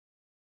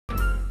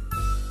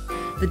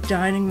The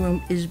dining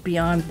room is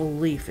beyond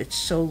belief. It's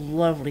so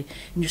lovely,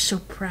 and you're so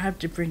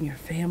proud to bring your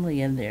family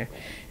in there.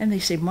 And they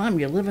say, Mom,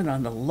 you're living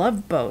on the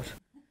Love Boat.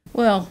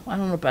 Well, I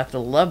don't know about the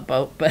Love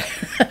Boat, but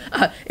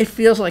it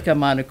feels like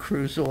I'm on a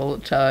cruise all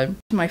the time.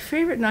 My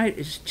favorite night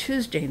is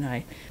Tuesday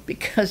night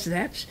because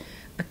that's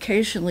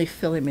occasionally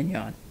filet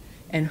mignon.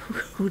 And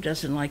who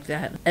doesn't like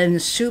that? And the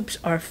soups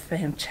are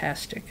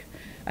fantastic.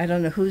 I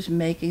don't know who's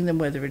making them,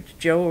 whether it's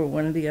Joe or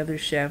one of the other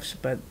chefs,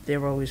 but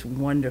they're always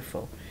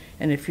wonderful.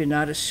 And if you're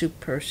not a soup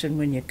person,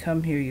 when you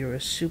come here, you're a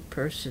soup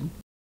person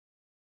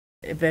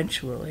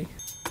eventually.